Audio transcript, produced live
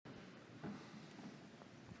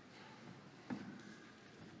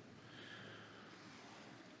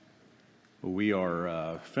We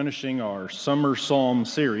are finishing our Summer Psalm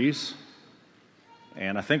series,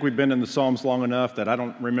 and I think we've been in the Psalms long enough that I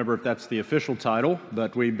don't remember if that's the official title,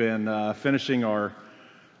 but we've been finishing our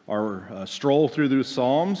stroll through those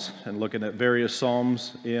Psalms and looking at various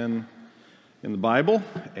Psalms in the Bible.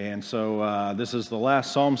 And so this is the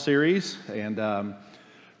last Psalm series, and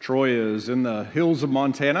Troy is in the hills of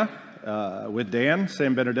Montana with Dan,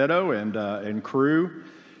 San Benedetto, and crew.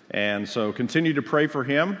 And so continue to pray for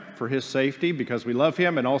him, for his safety, because we love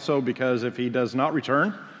him, and also because if he does not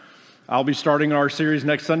return, I'll be starting our series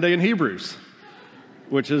next Sunday in Hebrews,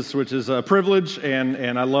 which is a privilege,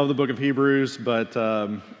 and I love the book of Hebrews, but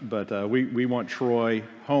we want Troy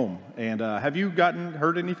home. And have you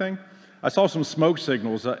heard anything? I saw some smoke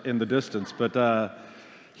signals in the distance, but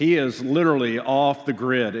he is literally off the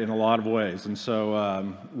grid in a lot of ways, and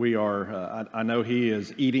so we are. I know he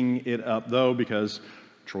is eating it up though, because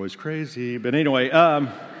Troy's crazy. But anyway, all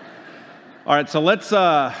right, so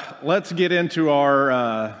let's get into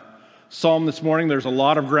our psalm this morning. There's a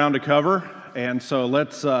lot of ground to cover, and so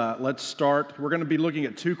let's start. We're going to be looking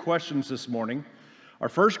at two questions this morning. Our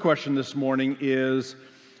first question this morning is,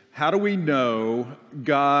 how do we know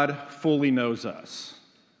God fully knows us?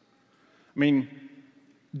 I mean,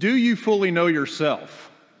 do you fully know yourself?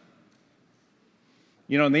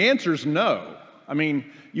 And the answer is no. I mean,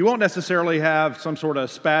 you won't necessarily have some sort of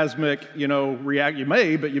spasmic, react. You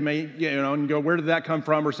may, and go, where did that come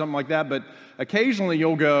from, or something like that. But occasionally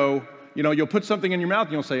you'll go, you'll put something in your mouth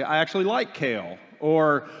and you'll say, I actually like kale,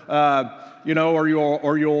 or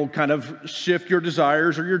you'll kind of shift your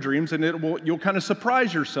desires or your dreams, and you'll kind of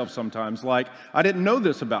surprise yourself sometimes. Like, I didn't know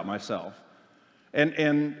this about myself,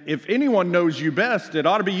 and if anyone knows you best, it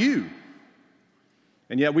ought to be you.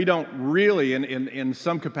 And yet we don't really, in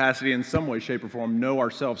some capacity, in some way, shape, or form, know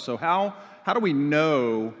ourselves. So how do we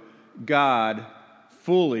know God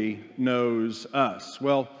fully knows us?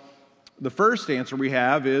 Well, the first answer we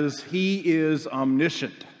have is He is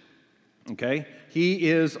omniscient. Okay? He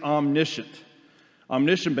is omniscient.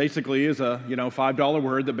 Omniscient basically is a $5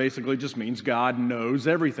 word that basically just means God knows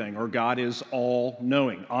everything, or God is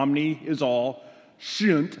all-knowing. Omni is all,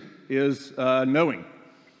 shient is knowing.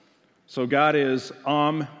 So God is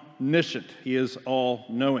omniscient. He is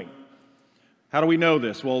all-knowing. How do we know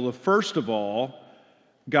this? Well, first of all,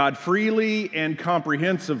 God freely and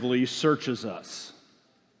comprehensively searches us.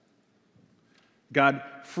 God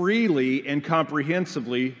freely and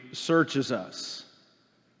comprehensively searches us.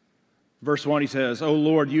 Verse 1, he says, "O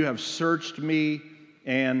Lord, you have searched me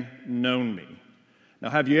and known me." Now,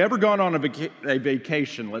 have you ever gone on a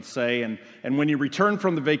vacation, let's say, and when you return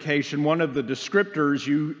from the vacation, one of the descriptors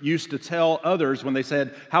you used to tell others when they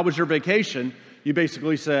said, "How was your vacation?" you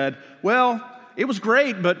basically said, "Well, it was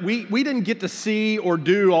great, but we didn't get to see or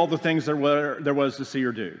do all the things there was to see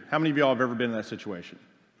or do." How many of y'all have ever been in that situation?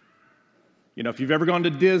 If you've ever gone to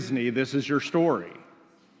Disney, this is your story,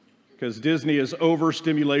 because Disney is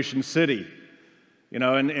overstimulation city.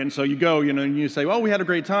 And so you go, and you say, well, we had a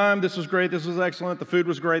great time, this was great, this was excellent, the food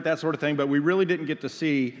was great, that sort of thing, but we really didn't get to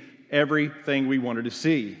see everything we wanted to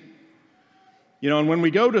see. And when we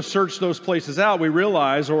go to search those places out, we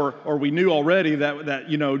realize, or we knew already that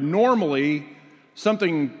normally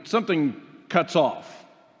something cuts off.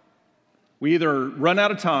 We either run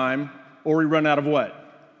out of time or we run out of what?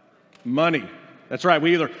 Money. That's right,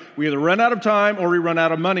 we either run out of time or we run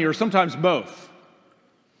out of money, or sometimes both.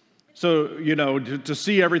 So, to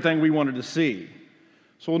see everything we wanted to see.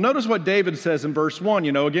 So we'll notice what David says in verse 1.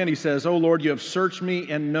 Again, he says, "O Lord, you have searched me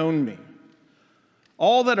and known me."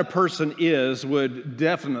 All that a person is would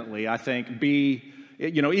definitely, I think, be,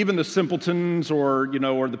 even the simpletons or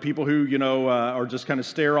the people who, are just kind of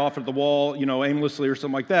stare off at the wall, aimlessly or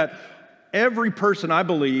something like that. Every person, I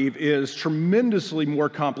believe, is tremendously more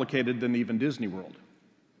complicated than even Disney World.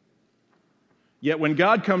 Yet when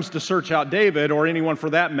God comes to search out David, or anyone for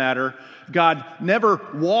that matter, God never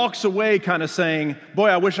walks away kind of saying, boy,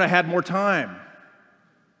 I wish I had more time.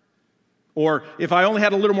 Or if I only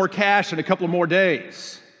had a little more cash and a couple of more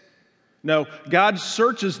days. No, God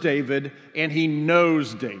searches David and he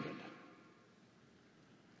knows David.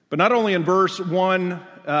 But not only in verse 1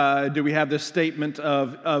 do we have this statement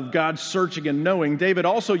of God searching and knowing, David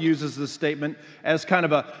also uses this statement as kind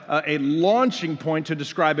of a launching point to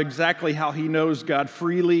describe exactly how he knows God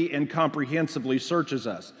freely and comprehensively searches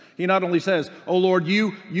us. He not only says, "Oh Lord,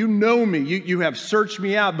 you know me, you have searched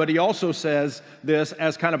me out," but he also says this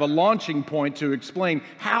as kind of a launching point to explain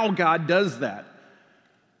how God does that.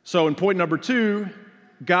 So in point number 2,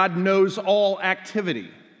 God knows all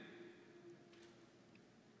activity.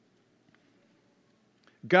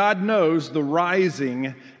 God knows the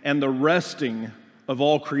rising and the resting of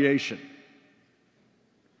all creation.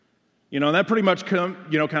 And that pretty much kind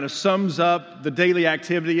of sums up the daily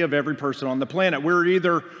activity of every person on the planet. We're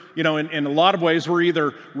either, in a lot of ways, we're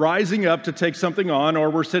either rising up to take something on or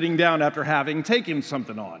we're sitting down after having taken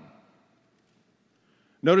something on.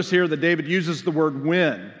 Notice here that David uses the word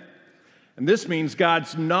when. And this means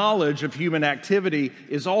God's knowledge of human activity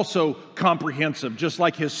is also comprehensive, just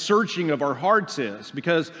like his searching of our hearts is.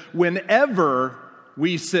 Because whenever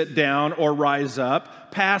we sit down or rise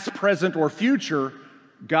up, past, present, or future,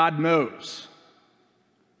 God knows.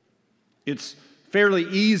 It's fairly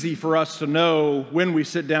easy for us to know when we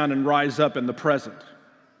sit down and rise up in the present.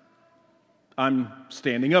 I'm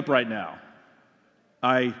standing up right now.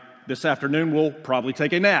 This afternoon will probably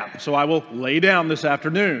take a nap, so I will lay down this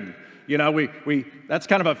afternoon. That's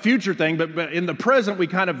kind of a future thing, but in the present, we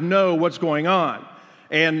kind of know what's going on.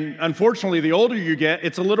 And unfortunately, the older you get,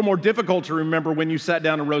 it's a little more difficult to remember when you sat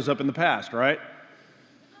down and rose up in the past, right?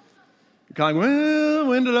 You're kind of like, well,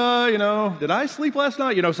 when did I sleep last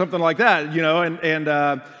night? Something like that,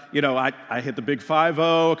 I hit the big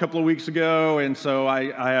 5-0 a couple of weeks ago, and so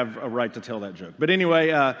I have a right to tell that joke. But anyway,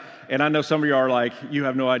 and I know some of you are like, you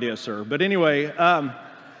have no idea, sir. But anyway,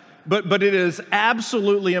 But it is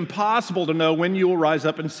absolutely impossible to know when you will rise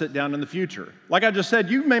up and sit down in the future. Like I just said,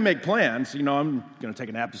 you may make plans. I'm going to take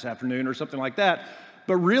a nap this afternoon or something like that.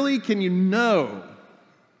 But really, can you know?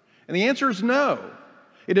 And the answer is no.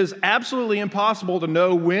 It is absolutely impossible to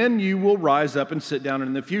know when you will rise up and sit down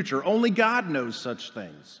in the future. Only God knows such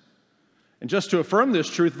things. And just to affirm this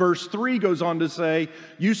truth, verse 3 goes on to say,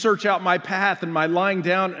 "You search out my path and my lying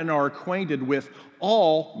down and are acquainted with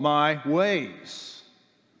all my ways."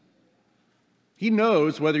 He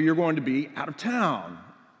knows whether you're going to be out of town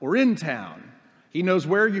or in town. He knows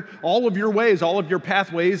all of your ways, all of your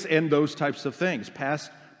pathways, and those types of things,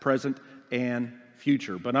 past, present, and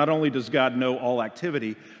future. But not only does God know all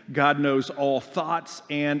activity, God knows all thoughts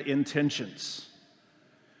and intentions.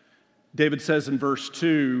 David says in verse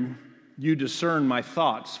 2, "You discern my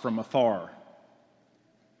thoughts from afar."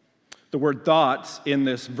 The word thoughts in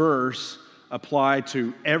this verse apply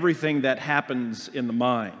to everything that happens in the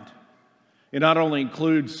mind. It not only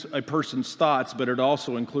includes a person's thoughts, but it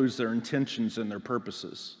also includes their intentions and their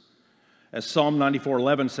purposes. As Psalm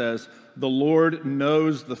 94:11 says, "The Lord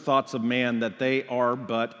knows the thoughts of man, that they are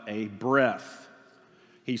but a breath."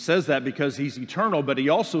 He says that because he's eternal, but he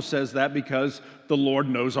also says that because the Lord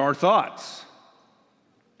knows our thoughts.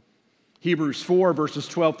 Hebrews 4, verses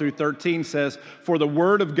 12 through 13 says, "For the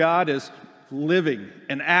word of God is living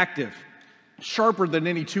and active, sharper than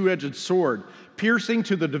any two-edged sword, piercing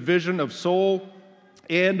to the division of soul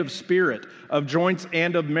and of spirit, of joints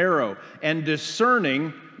and of marrow, and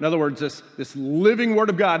discerning," in other words, this living word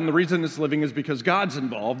of God, and the reason it's living is because God's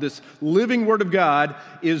involved, this living word of God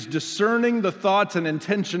is discerning the thoughts and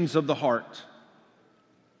intentions of the heart.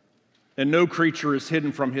 "And no creature is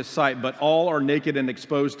hidden from his sight, but all are naked and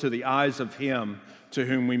exposed to the eyes of him to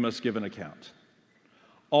whom we must give an account."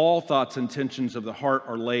 All thoughts and intentions of the heart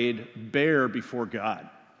are laid bare before God.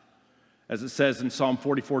 As it says in Psalm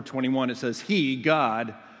 44:21, it says, "He,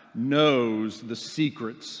 God, knows the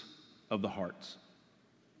secrets of the hearts."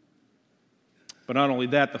 But not only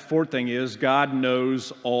that, the fourth thing is God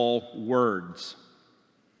knows all words.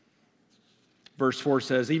 Verse 4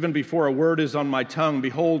 says, "Even before a word is on my tongue,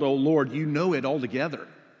 behold, O Lord, you know it altogether."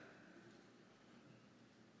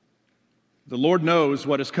 The Lord knows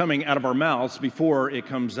what is coming out of our mouths before it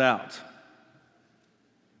comes out,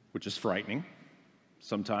 which is frightening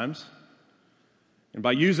sometimes. And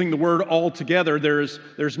by using the word altogether,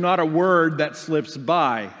 there's not a word that slips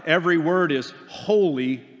by. Every word is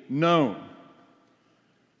wholly known.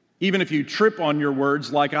 Even if you trip on your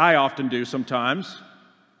words, like I often do sometimes,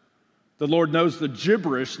 the Lord knows the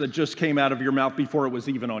gibberish that just came out of your mouth before it was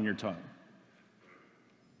even on your tongue,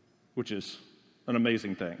 which is an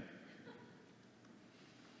amazing thing.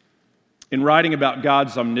 In writing about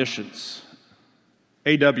God's omniscience,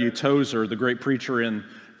 A.W. Tozer, the great preacher in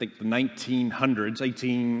the 1900s,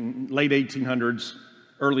 late 1800s,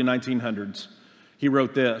 early 1900s, he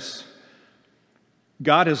wrote this: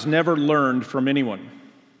 "God has never learned from anyone.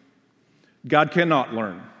 God cannot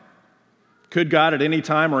learn. Could God at any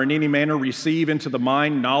time or in any manner receive into the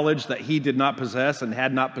mind knowledge that he did not possess and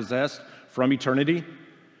had not possessed from eternity?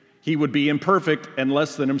 He would be imperfect and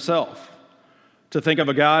less than himself. To think of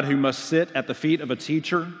a God who must sit at the feet of a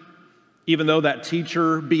teacher, even though that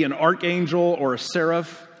teacher be an archangel or a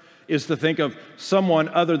seraph, is to think of someone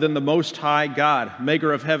other than the Most High God,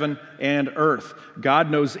 maker of heaven and earth. God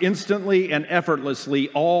knows instantly and effortlessly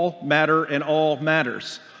all matter and all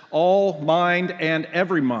matters, all mind and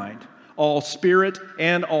every mind, all spirit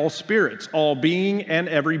and all spirits, all being and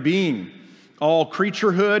every being, all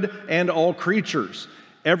creaturehood and all creatures,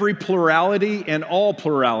 every plurality and all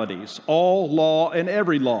pluralities, all law and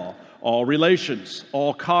every law, all relations,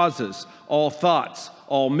 all causes, all thoughts,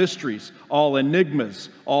 all mysteries, all enigmas,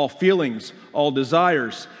 all feelings, all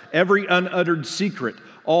desires, every unuttered secret,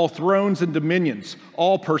 all thrones and dominions,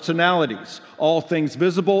 all personalities, all things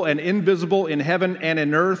visible and invisible in heaven and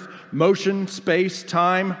in earth, motion, space,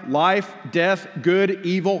 time, life, death, good,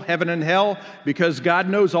 evil, heaven and hell. Because God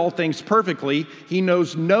knows all things perfectly, He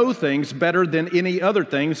knows no things better than any other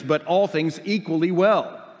things, but all things equally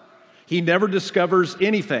well. He never discovers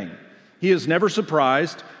anything. He is never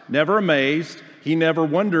surprised, never amazed. He never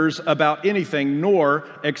wonders about anything, nor,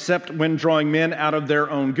 except when drawing men out of their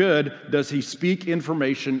own good, does He speak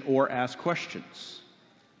information or ask questions.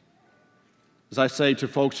 As I say to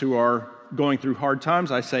folks who are going through hard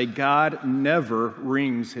times, I say, God never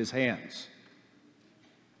wrings His hands.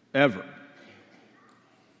 Ever.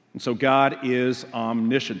 And so God is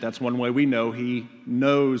omniscient. That's one way we know He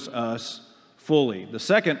knows us fully. The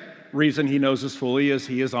second reason He knows us fully is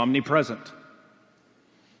He is omnipresent.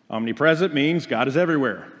 Omnipresent means God is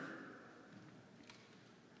everywhere.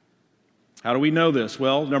 How do we know this?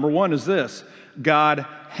 Well, number one is this: God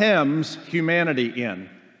hems humanity in.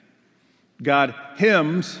 God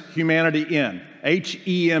hems humanity in.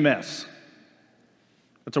 H-E-M-S.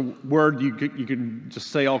 That's a word you can just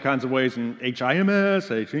say all kinds of ways, and H-I-M-S,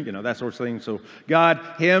 that sort of thing. So God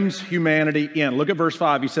hems humanity in. Look at verse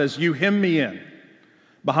 5. He says, "You hem me in,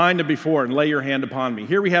 behind and before, and lay your hand upon me."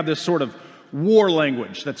 Here we have this sort of war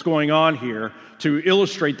language that's going on here to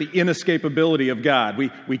illustrate the inescapability of God.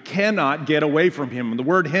 We cannot get away from Him. The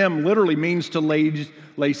word hem literally means to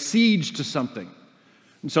lay siege to something.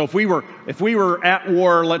 And so if we were at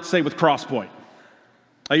war, let's say with Cross Point,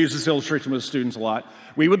 I use this illustration with students a lot,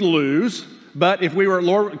 we would lose. But if we were at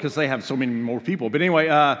war, because they have so many more people, but anyway,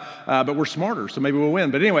 but we're smarter, so maybe we'll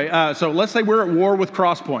win. But anyway, so let's say we're at war with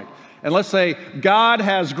Cross Point. And let's say God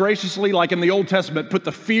has graciously, like in the Old Testament, put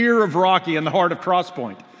the fear of Rocky in the heart of Cross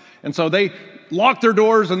Point. And so they lock their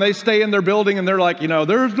doors and they stay in their building and they're like,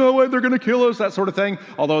 there's no way they're going to kill us, that sort of thing.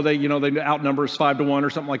 Although they outnumber us 5-1 or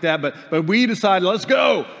something like that. But we decide, let's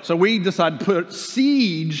go. So we decide to put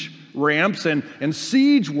siege ramps and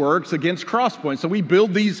siege works against Cross Point. So we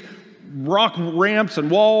build these rock ramps and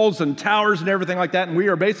walls and towers and everything like that. And we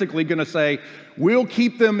are basically going to say, we'll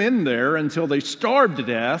keep them in there until they starve to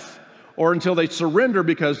death, or until they surrender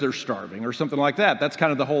because they're starving, or something like that. That's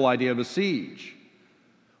kind of the whole idea of a siege.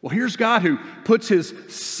 Well, here's God who puts His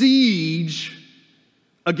siege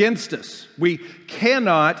against us. We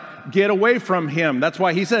cannot get away from Him. That's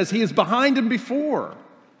why He says He is behind and before.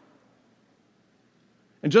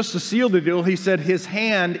 And just to seal the deal, He said His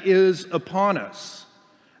hand is upon us.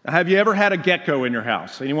 Now, have you ever had a gecko in your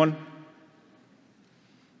house? Anyone?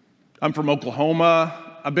 I'm from Oklahoma.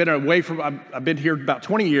 I've been here about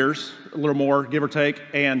 20 years, a little more, give or take,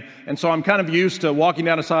 and so I'm kind of used to walking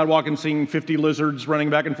down a sidewalk and seeing 50 lizards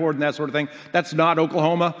running back and forth and that sort of thing. That's not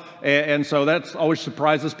Oklahoma, and so that's always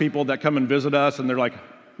surprises people that come and visit us, and they're like,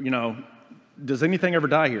 does anything ever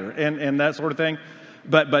die here? And that sort of thing.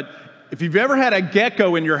 But if you've ever had a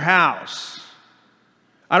gecko in your house,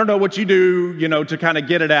 I don't know what you do, to kind of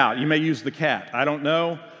get it out. You may use the cat. I don't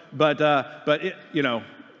know, but it,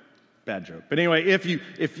 bad joke. But anyway, if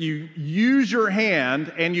you use your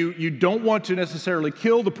hand and you don't want to necessarily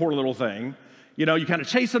kill the poor little thing, you kind of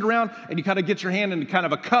chase it around and you kind of get your hand in kind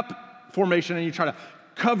of a cup formation and you try to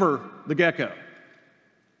cover the gecko.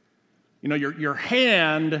 Your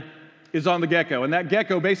hand is on the gecko, and that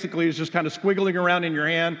gecko basically is just kind of squiggling around in your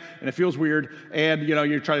hand, and it feels weird, and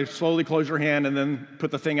you try to slowly close your hand and then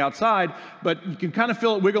put the thing outside, but you can kind of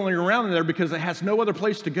feel it wiggling around in there because it has no other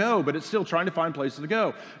place to go, but it's still trying to find places to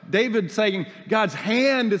go. David's saying, God's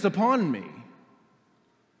hand is upon me.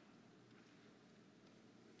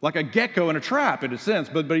 Like a gecko in a trap, in a sense,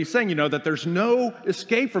 but he's saying, that there's no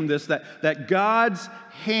escape from this, that God's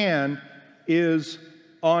hand is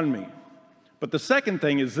on me. But the second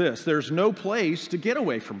thing is this: there's no place to get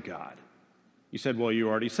away from God. You said, well, you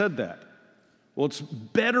already said that. Well, it's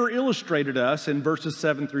better illustrated to us in verses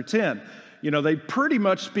 7 through 10. They pretty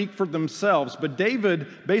much speak for themselves, but David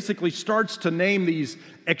basically starts to name these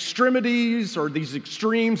extremities or these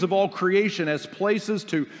extremes of all creation as places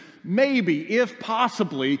to maybe, if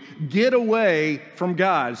possibly, get away from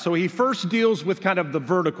God. So he first deals with kind of the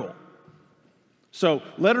vertical. So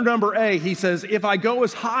letter number A, he says, if I go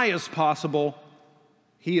as high as possible,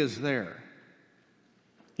 He is there.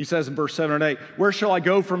 He says in verse 7 and 8, where shall I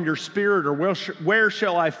go from your spirit, or where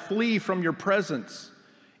shall I flee from your presence?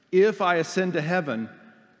 If I ascend to heaven,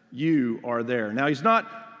 you are there. Now, he's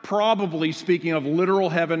not probably speaking of literal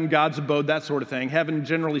heaven, God's abode, that sort of thing. Heaven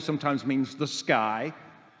generally sometimes means the sky.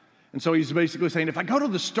 And so he's basically saying, if I go to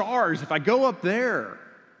the stars, if I go up there,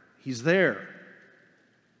 he's there.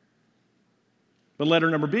 But letter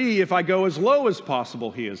number B, if I go as low as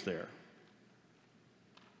possible, he is there.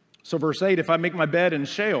 So verse 8, if I make my bed in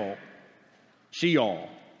Sheol,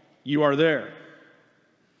 you are there.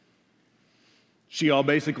 Sheol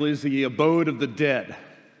basically is the abode of the dead.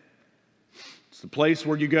 It's the place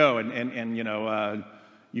where you go. And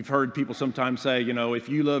you've heard people sometimes say, if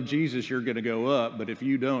you love Jesus, you're going to go up, but if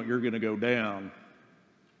you don't, you're going to go down,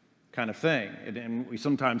 kind of thing. And we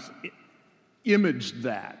sometimes image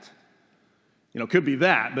that. It could be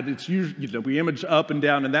that, but it's usually, we image up and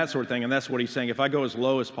down and that sort of thing, and that's what he's saying. If I go as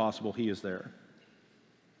low as possible, he is there.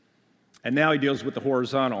 And now he deals with the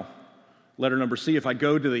horizontal. Letter number C, if I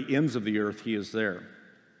go to the ends of the earth, he is there.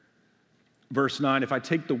 Verse 9, if I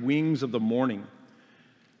take the wings of the morning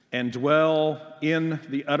and dwell in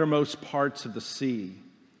the uttermost parts of the sea,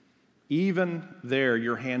 even there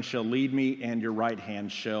your hand shall lead me and your right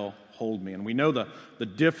hand shall hold me. And we know the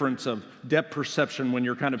difference of depth perception when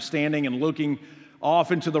you're kind of standing and looking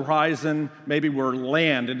off into the horizon. Maybe we're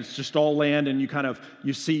land and it's just all land, and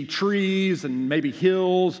you see trees and maybe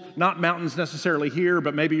hills, not mountains necessarily here,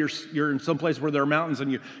 but maybe you're in some place where there are mountains,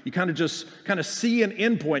 and you kind of see an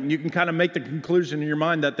end point, and you can kind of make the conclusion in your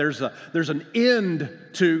mind that there's an end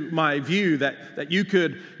to my view, that you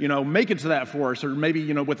could make it to that forest, or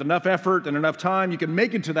maybe with enough effort and enough time you can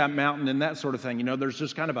make it to that mountain and that sort of thing. There's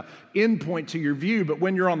just kind of an end point to your view. But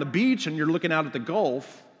when you're on the beach and you're looking out at the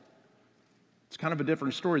Gulf, it's kind of a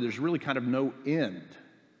different story. There's really kind of no end.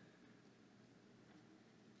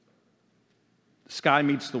 The sky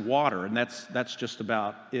meets the water, and that's just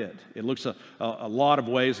about it. It looks a lot of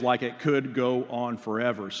ways like it could go on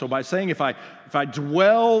forever. So by saying if I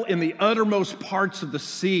dwell in the uttermost parts of the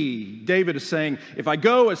sea, David is saying if I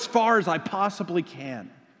go as far as I possibly can,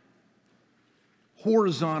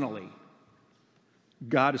 horizontally,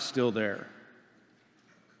 God is still there.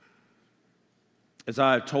 As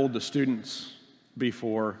I have told the students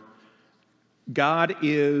before, God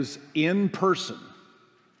is in person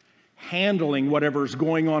handling whatever's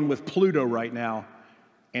going on with Pluto right now,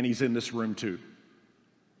 and he's in this room too.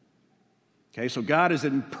 Okay, so God is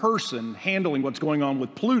in person handling what's going on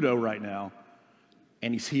with Pluto right now,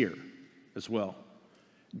 and he's here as well.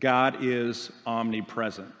 God is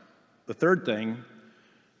omnipresent. The third thing,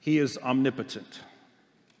 he is omnipotent,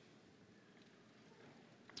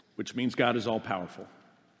 which means God is all-powerful.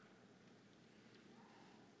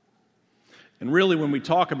 And really, when we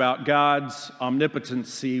talk about God's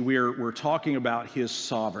omnipotency, we're talking about his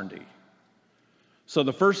sovereignty. So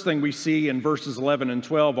the first thing we see in verses 11 and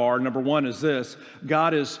 12 are, number one is this: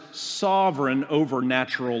 God is sovereign over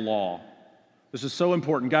natural law. This is so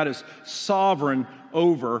important. God is sovereign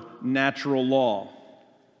over natural law.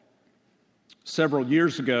 Several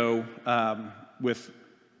years ago, with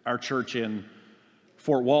our church in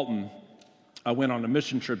Fort Walton, I went on a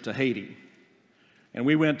mission trip to Haiti. And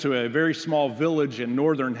we went to a very small village in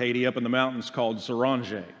northern Haiti up in the mountains called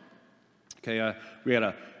Zorange. Okay, we had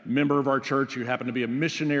a member of our church who happened to be a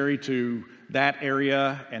missionary to that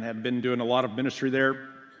area and had been doing a lot of ministry there.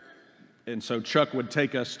 And so Chuck would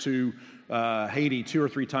take us to Haiti 2 or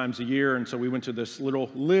 3 times a year. And so we went to this little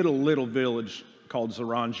village called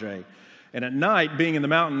Zorange. And at night, being in the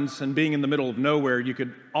mountains and being in the middle of nowhere, you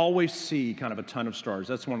could always see kind of a ton of stars.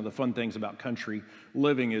 That's one of the fun things about country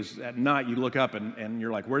living is at night you look up and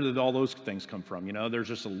you're like, where did all those things come from? There's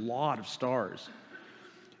just a lot of stars.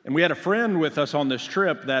 And we had a friend with us on this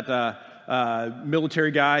trip, that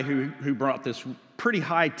military guy who brought this pretty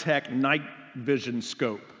high-tech night vision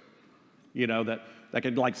scope, that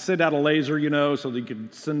could like send out a laser, so that you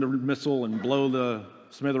could send a missile and blow the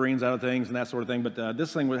smithereens out of things and that sort of thing. But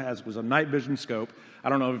this thing was a night vision scope. I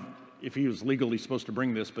don't know if he was legally supposed to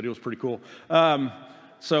bring this, but it was pretty cool.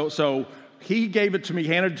 So he gave it to me,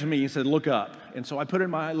 handed it to me. He said, "Look up." And so I put it in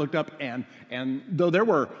my eye, looked up, and though there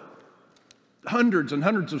were hundreds and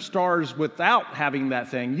hundreds of stars without having that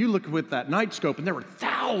thing, you look with that night scope, and there were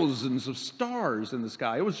thousands of stars in the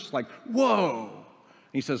sky. It was just like, whoa.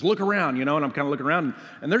 He says, "Look around," and I'm kind of looking around,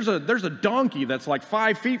 and there's a donkey that's like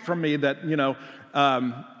 5 feet from me that,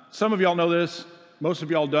 some of y'all know this, most of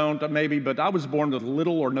y'all don't, maybe, but I was born with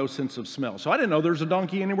little or no sense of smell. So I didn't know there was a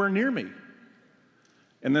donkey anywhere near me.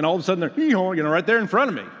 And then all of a sudden they're, right there in front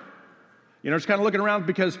of me. Just kind of looking around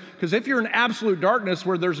because if you're in absolute darkness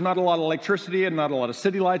where there's not a lot of electricity and not a lot of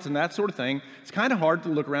city lights and that sort of thing, it's kind of hard to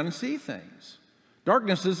look around and see things.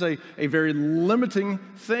 Darkness is a very limiting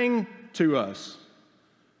thing to us.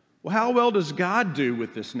 Well, how well does God do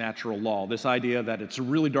with this natural law, this idea that it's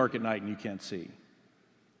really dark at night and you can't see?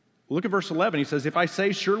 Well, look at verse 11. He says, "If I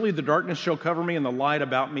say, surely the darkness shall cover me and the light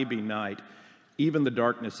about me be night, even the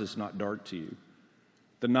darkness is not dark to you.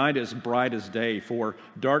 The night is bright as day, for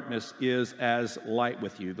darkness is as light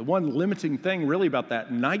with you." The one limiting thing really about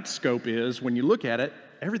that night scope is when you look at it,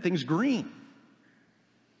 everything's green.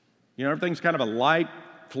 You know, everything's kind of a light,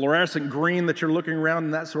 fluorescent green that you're looking around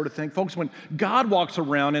and that sort of thing. Folks, when God walks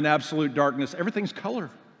around in absolute darkness, everything's color.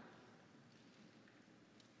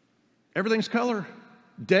 Everything's color.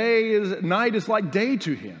 Night is like day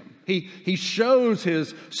to him. He shows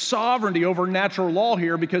his sovereignty over natural law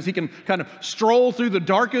here because he can kind of stroll through the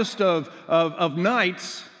darkest of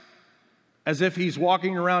nights as if he's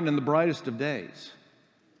walking around in the brightest of days.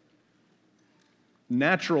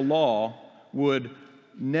 Natural law would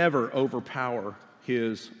never overpower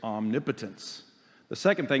his omnipotence. The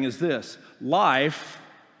second thing is this: life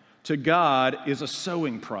to God is a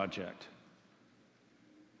sowing project.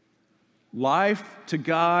 Life to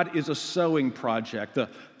God is a sowing project.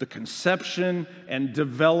 The conception and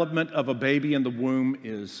development of a baby in the womb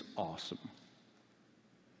is awesome.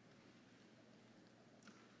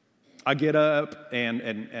 I get up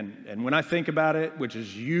and when I think about it, which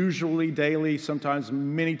is usually daily, sometimes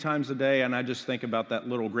many times a day, and I just think about that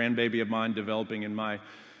little grandbaby of mine developing in my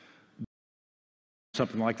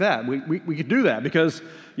something like that. We could do that because,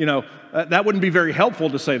 that wouldn't be very helpful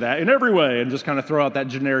to say that in every way and just kind of throw out that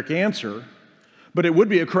generic answer, but it would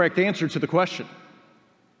be a correct answer to the question.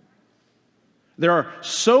 There are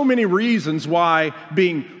so many reasons why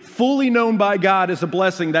being fully known by God is a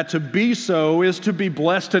blessing, that to be so is to be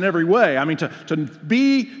blessed in every way. I mean,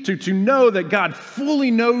 to know that God fully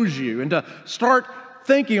knows you and to start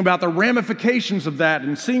thinking about the ramifications of that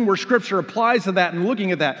and seeing where Scripture applies to that and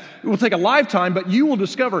looking at that. It will take a lifetime, but you will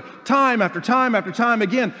discover time after time after time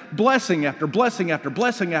again, blessing after blessing after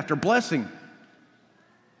blessing after blessing.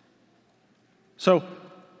 So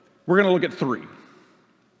we're going to look at 3.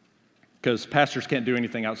 Because pastors can't do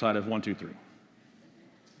anything outside of 1, 2, 3.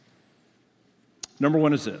 Number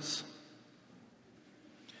 1 is this: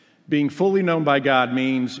 being fully known by God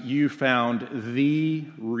means you found the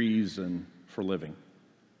reason for living.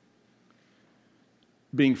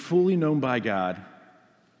 Being fully known by God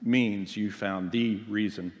means you found the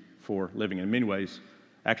reason for living. In many ways,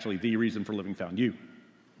 actually, the reason for living found you.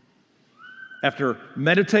 After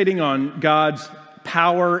meditating on God's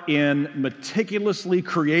power in meticulously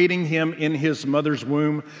creating him in his mother's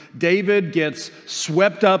womb, David gets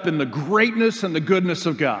swept up in the greatness and the goodness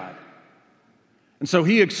of God. And so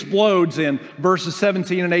he explodes in verses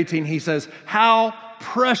 17 and 18. He says, "How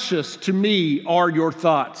precious to me are your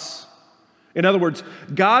thoughts." In other words,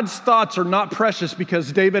 God's thoughts are not precious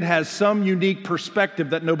because David has some unique perspective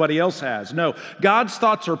that nobody else has. No, God's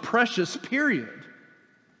thoughts are precious, period.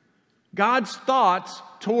 God's thoughts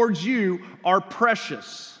towards you are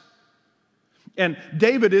precious. And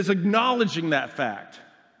David is acknowledging that fact.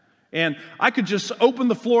 And I could just open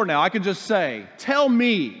the floor now. I could just say, tell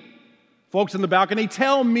me, folks in the balcony,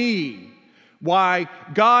 tell me why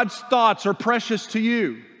God's thoughts are precious to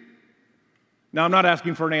you. Now, I'm not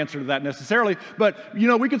asking for an answer to that necessarily, but,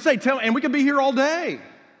 we could say, and we could be here all day.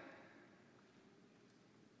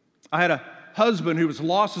 I had a husband who was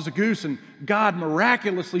lost as a goose, and God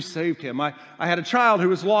miraculously saved him. I had a child who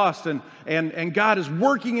was lost, and God is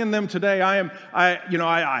working in them today.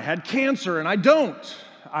 I had cancer, and I don't.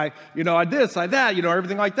 I this, I that,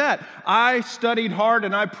 everything like that. I studied hard,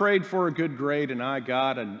 and I prayed for a good grade, and I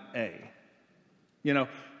got an A.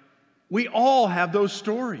 We all have those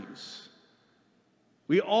stories.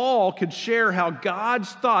 We all could share how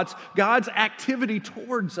God's thoughts, God's activity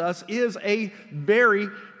towards us is a very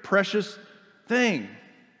precious thing.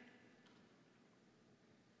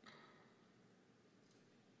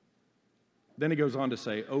 Then he goes on to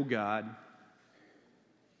say, "Oh God,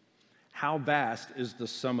 how vast is the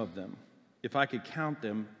sum of them. If I could count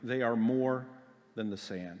them, they are more than the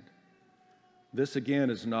sand." This again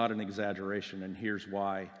is not an exaggeration, and here's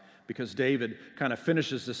why. Because David kind of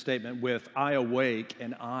finishes this statement with, "I awake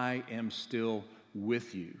and I am still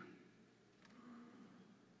with you."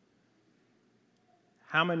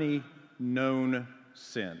 How many known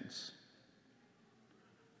sins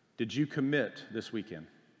did you commit this weekend?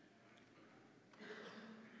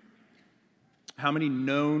 How many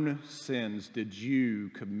known sins did you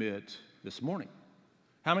commit this morning?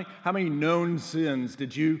 How many known sins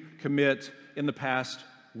did you commit in the past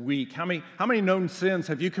week? How many known sins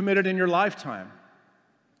have you committed in your lifetime?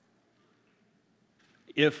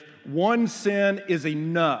 If one sin is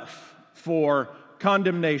enough for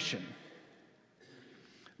condemnation,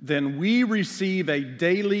 then we receive a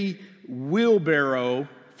daily wheelbarrow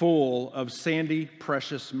full of sandy,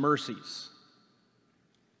 precious mercies.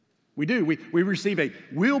 We do. We receive a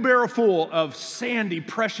wheelbarrow full of sandy,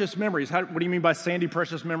 precious memories. What do you mean by sandy,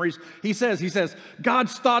 precious memories? He says,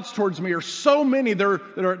 God's thoughts towards me are so many,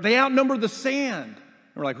 they outnumber the sand.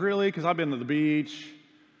 And we're like, really? Because I've been to the beach.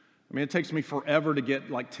 I mean, it takes me forever to get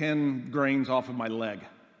like 10 grains off of my leg.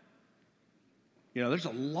 You know, there's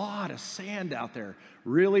a lot of sand out there.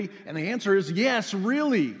 Really? And the answer is yes,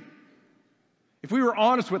 really. If we were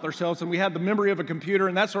honest with ourselves and we had the memory of a computer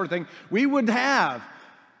and that sort of thing, we would have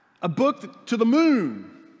a book to the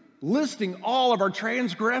moon listing all of our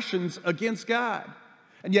transgressions against God.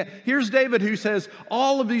 And yet, here's David who says,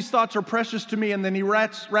 all of these thoughts are precious to me, and then he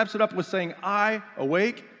wraps it up with saying, I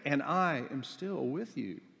awake and I am still with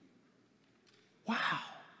you. Wow.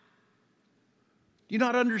 Do you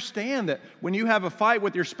not understand that when you have a fight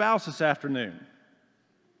with your spouse this afternoon,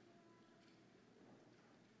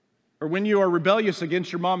 or when you are rebellious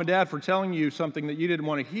against your mom and dad for telling you something that you didn't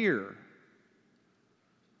want to hear,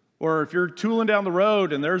 or if you're tooling down the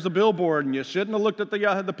road and there's a billboard and you shouldn't have looked at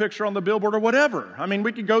the picture on the billboard or whatever. I mean,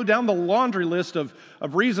 we could go down the laundry list of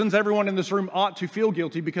reasons everyone in this room ought to feel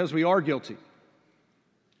guilty because we are guilty.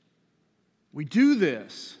 We do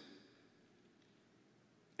this.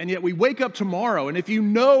 And yet we wake up tomorrow, and if you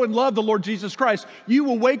know and love the Lord Jesus Christ, you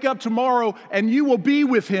will wake up tomorrow and you will be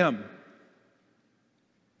with Him.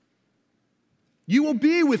 You will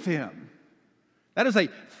be with Him. That is a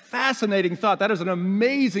fascinating thought. That is an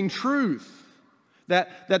amazing truth.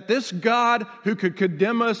 That this God who could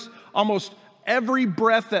condemn us almost every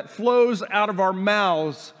breath that flows out of our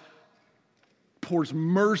mouths pours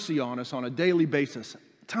mercy on us on a daily basis,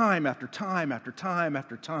 time after time after time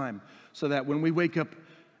after time, so that when we wake up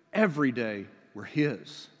every day, we're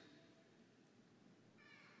His.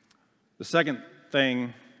 The second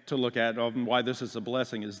thing to look at on why this is a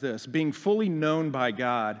blessing is this: being fully known by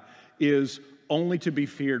God is only to be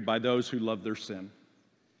feared by those who love their sin.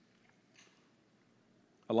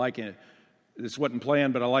 I like it. This wasn't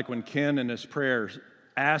planned, but I like when Ken in his prayers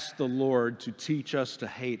asked the Lord to teach us to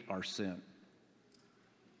hate our sin.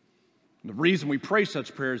 And the reason we pray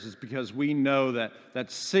such prayers is because we know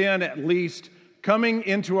that sin, at least coming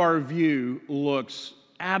into our view, looks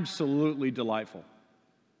absolutely delightful.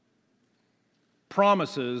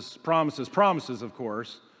 Promises, of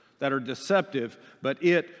course, that are deceptive, but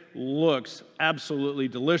it looks absolutely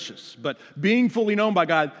delicious. But being fully known by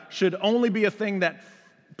God should only be a thing that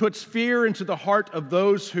puts fear into the heart of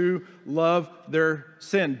those who love their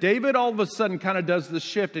sin. David all of a sudden kind of does this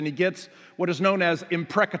shift, and he gets what is known as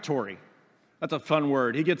imprecatory. That's a fun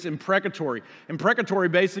word. He gets imprecatory. Imprecatory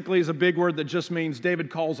basically is a big word that just means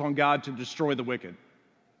David calls on God to destroy the wicked.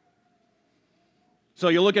 So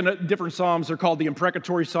you look at different psalms, they're called the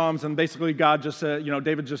imprecatory psalms, and basically David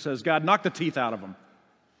just says, God, knock the teeth out of them.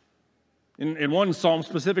 In one psalm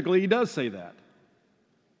specifically, he does say that.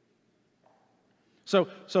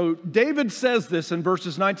 So David says this in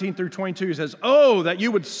verses 19 through 22. He says, oh, that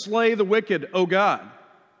you would slay the wicked, O God.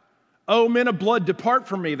 O men of blood, depart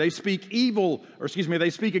from me. They speak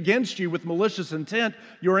against you with malicious intent.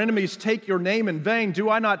 Your enemies take your name in vain. Do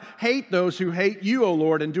I not hate those who hate you, O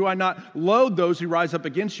Lord? And do I not loathe those who rise up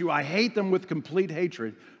against you? I hate them with complete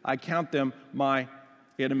hatred. I count them my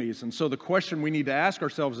enemies. And so the question we need to ask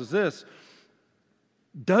ourselves is this: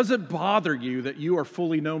 does it bother you that you are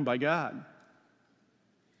fully known by God?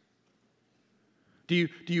 Do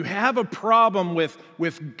you have a problem with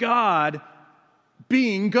God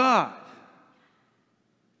being God?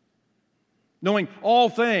 Knowing all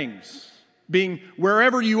things, being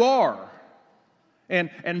wherever you are,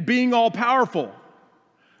 and being all-powerful.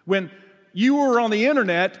 When you were on the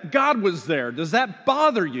internet, God was there. Does that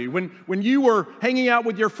bother you? When you were hanging out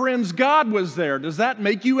with your friends, God was there. Does that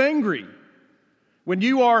make you angry? When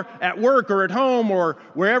you are at work or at home or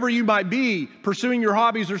wherever you might be, pursuing your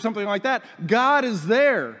hobbies or something like that, God is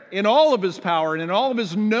there in all of His power and in all of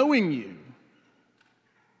His knowing you.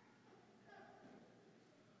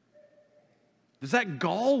 Does that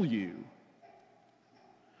gall you?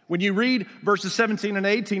 When you read verses 17 and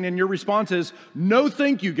 18 and your response is, no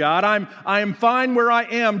thank you, God, I am fine where I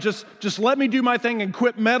am, just let me do my thing and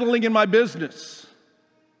quit meddling in my business.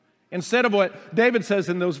 Instead of what David says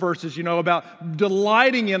in those verses, about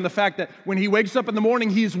delighting in the fact that when he wakes up in the morning,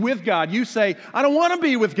 he's with God, you say, I don't want to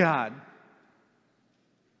be with God.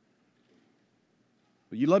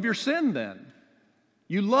 But you love your sin then.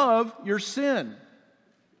 You love your sin.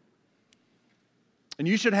 And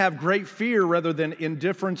you should have great fear rather than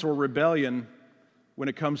indifference or rebellion when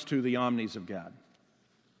it comes to the omnis of God.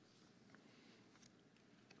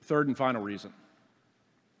 Third and final reason.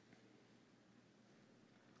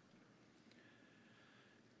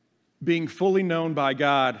 Being fully known by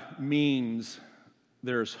God means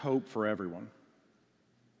there's hope for everyone.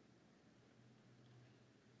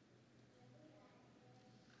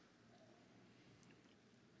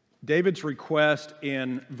 David's request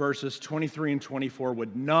in verses 23 and 24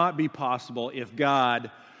 would not be possible if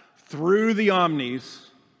God, through the omnis,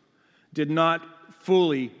 did not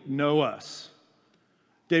fully know us.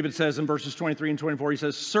 David says in verses 23 and 24,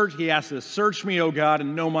 he asks this, "Search me, O God,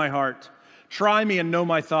 and know my heart. Try me and know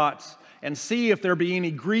my thoughts, and see if there be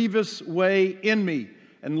any grievous way in me,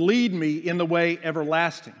 and lead me in the way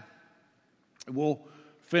everlasting." We'll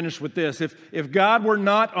finish with this. If God were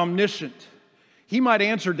not omniscient, he might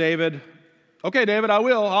answer David, "Okay, David, I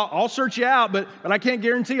will. I'll search you out, but I can't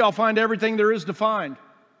guarantee I'll find everything there is to find."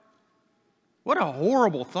 What a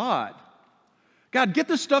horrible thought. God, get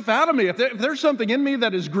this stuff out of me. If there's something in me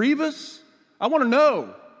that is grievous, I want to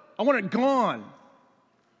know. I want it gone.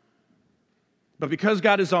 But because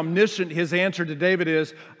God is omniscient, his answer to David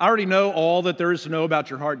is, "I already know all that there is to know about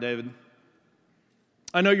your heart, David.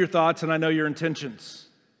 I know your thoughts and I know your intentions."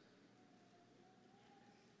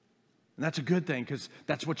 And that's a good thing because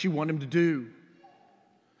that's what you want him to do.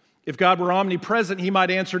 If God were omnipresent, he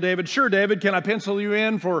might answer David, "Sure, David, can I pencil you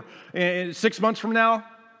in for 6 months from now?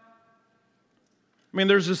 I mean,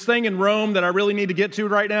 there's this thing in Rome that I really need to get to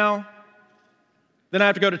right now. Then I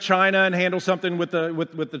have to go to China and handle something with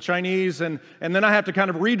the Chinese, and then I have to kind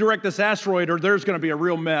of redirect this asteroid or there's going to be a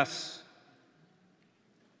real mess.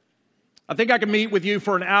 I think I can meet with you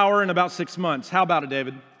for an hour in about 6 months. How about it,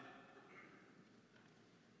 David?"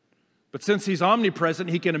 But since he's omnipresent,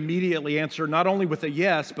 he can immediately answer not only with a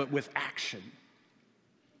yes, but with action.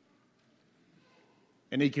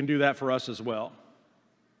 And he can do that for us as well.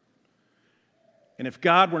 And if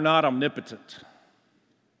God were not omnipotent,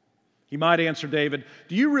 he might answer David,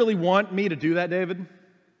 "Do you really want me to do that, David?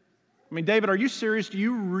 I mean, David, are you serious? Do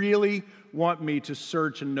you really want me to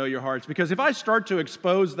search and know your hearts? Because if I start to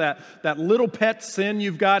expose that little pet sin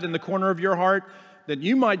you've got in the corner of your heart, then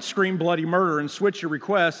you might scream bloody murder and switch your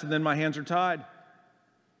request, and then my hands are tied.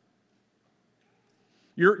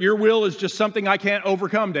 Your will is just something I can't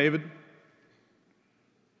overcome, David.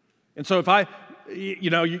 And so if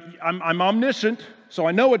I'm omniscient, so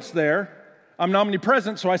I know it's there. I'm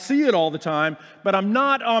omnipresent, so I see it all the time, but I'm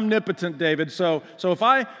not omnipotent, David. So if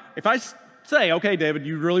I say, okay, David,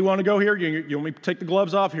 you really want to go here? You want me to take the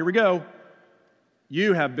gloves off? Here we go.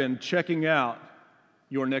 You have been checking out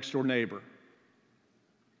your next door neighbor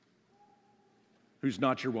who's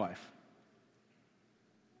not your wife.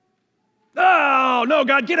 Oh, no,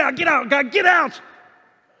 God, get out, God, get out.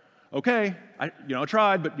 Okay, I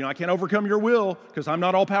tried, but I can't overcome your will because I'm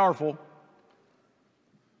not all powerful.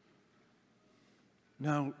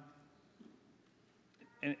 No.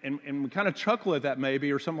 And we kind of chuckle at that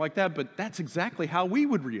maybe or something like that, but that's exactly how we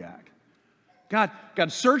would react. God,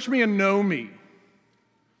 search me and know me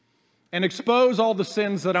and expose all the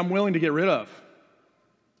sins that I'm willing to get rid of.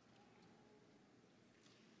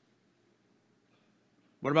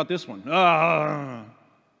 What about this one? And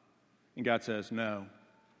God says, no,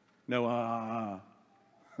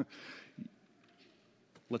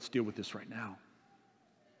 let's deal with this right now.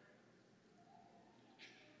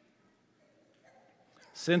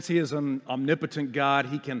 Since he is an omnipotent God,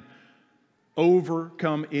 he can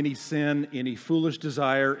overcome any sin, any foolish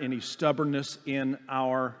desire, any stubbornness in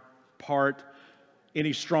our part,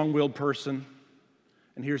 any strong-willed person.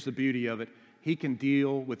 And here's the beauty of it. He can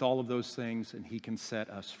deal with all of those things and he can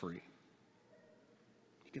set us free.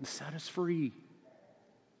 He can set us free.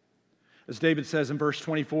 As David says in verse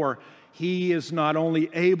 24, he is not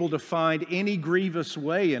only able to find any grievous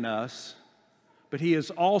way in us, but he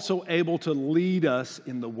is also able to lead us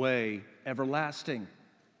in the way everlasting.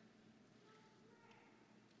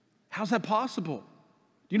 How's that possible?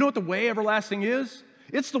 Do you know what the way everlasting is?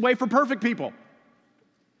 It's the way for perfect people.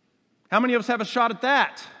 How many of us have a shot at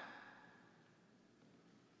that?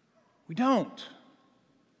 We don't.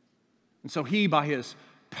 And so he, by his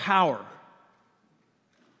power,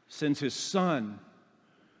 sends his Son,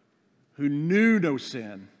 who knew no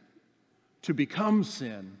sin, to become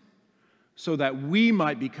sin, so that we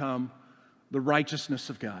might become the righteousness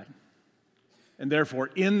of God. And therefore,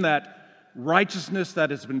 in that righteousness that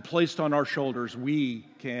has been placed on our shoulders, we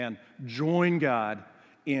can join God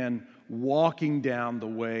in walking down the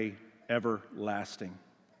way everlasting.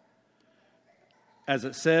 As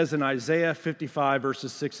it says in Isaiah 55,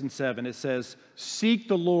 verses 6 and 7, it says, "Seek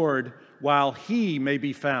the Lord while he may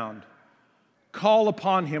be found. Call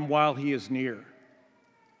upon him while he is near.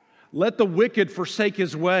 Let the wicked forsake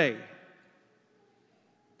his way,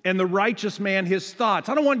 and the righteous man his thoughts.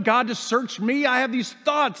 I don't want God to search me. I have these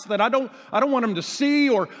thoughts that I don't want him to see,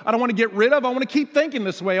 or I don't want to get rid of. I want to keep thinking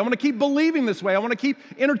this way. I want to keep believing this way. I want to keep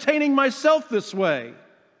entertaining myself this way.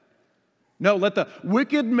 No, let the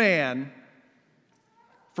wicked man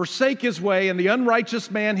forsake his way, and the unrighteous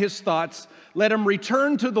man his thoughts. Let him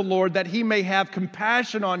return to the Lord, that he may have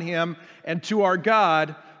compassion on him, and to our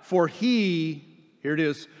God, for he, here it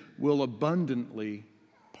is, will abundantly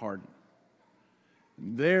pardon.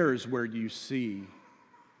 And there's where you see,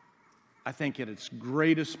 I think at its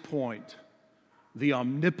greatest point, the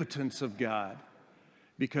omnipotence of God.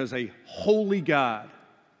 Because a holy God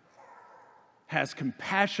has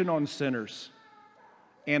compassion on sinners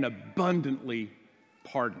and abundantly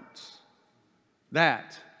pardons.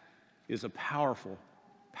 That is a powerful,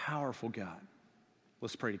 powerful God.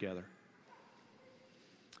 Let's pray together.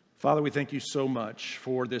 Father, we thank you so much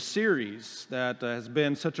for this series that has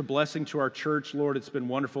been such a blessing to our church. Lord, it's been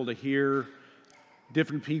wonderful to hear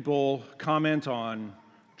different people comment on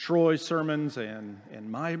Troy's sermons and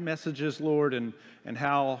my messages, Lord, and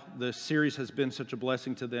how the series has been such a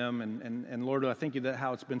blessing to them. And Lord, I thank you that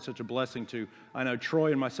how it's been such a blessing to, I know,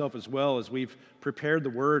 Troy and myself as well, as we've prepared the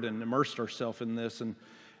Word and immersed ourselves in this.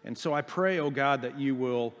 And so I pray, oh God, that you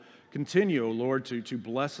will continue, oh Lord, to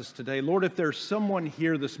bless us today. Lord, if there's someone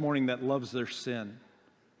here this morning that loves their sin,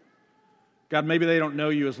 God, maybe they don't know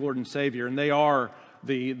you as Lord and Savior, and they are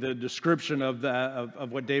the description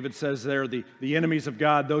of what David says there, the enemies of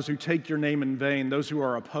God, those who take your name in vain, those who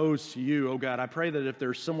are opposed to you. Oh God, I pray that if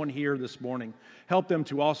there's someone here this morning, help them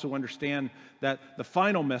to also understand that the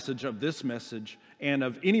final message of this message and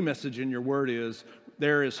of any message in your word is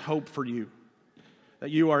there is hope for you. That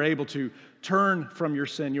you are able to turn from your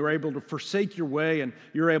sin, you're able to forsake your way, and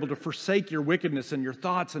you're able to forsake your wickedness and your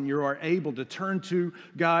thoughts, and you are able to turn to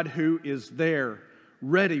God who is there,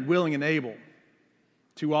 ready, willing, and able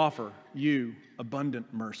to offer you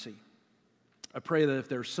abundant mercy. I pray that if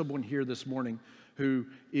there's someone here this morning who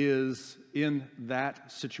is in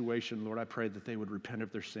that situation, Lord, I pray that they would repent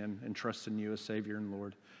of their sin and trust in you as Savior and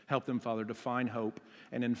Lord. Help them, Father, to find hope,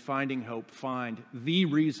 and in finding hope, find the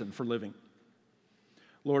reason for living.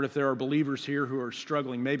 Lord, if there are believers here who are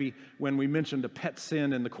struggling, maybe when we mentioned a pet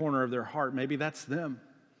sin in the corner of their heart, maybe that's them.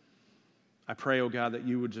 I pray, oh God, that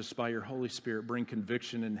you would just by your Holy Spirit bring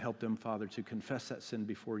conviction and help them, Father, to confess that sin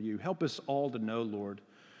before you. Help us all to know, Lord,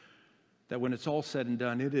 that when it's all said and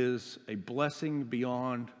done, it is a blessing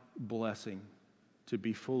beyond blessing to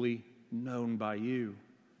be fully known by you.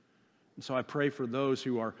 And so I pray for those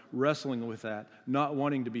who are wrestling with that, not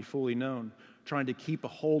wanting to be fully known, trying to keep a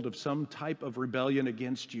hold of some type of rebellion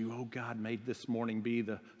against you. Oh God, may this morning be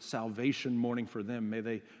the salvation morning for them. May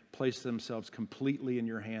they place themselves completely in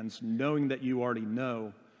your hands, knowing that you already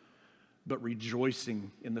know, but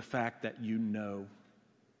rejoicing in the fact that you know.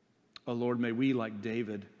 Oh Lord, may we, like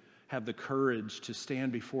David, have the courage to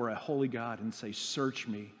stand before a holy God and say, search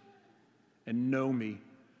me and know me.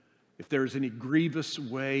 If there's any grievous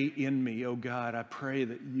way in me, oh God, I pray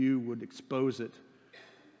that you would expose it,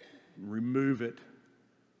 remove it,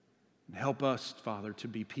 and help us, Father, to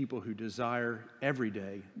be people who desire every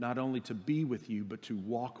day not only to be with you, but to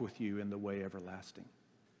walk with you in the way everlasting.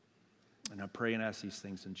 And I pray and ask these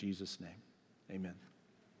things in Jesus' name. Amen.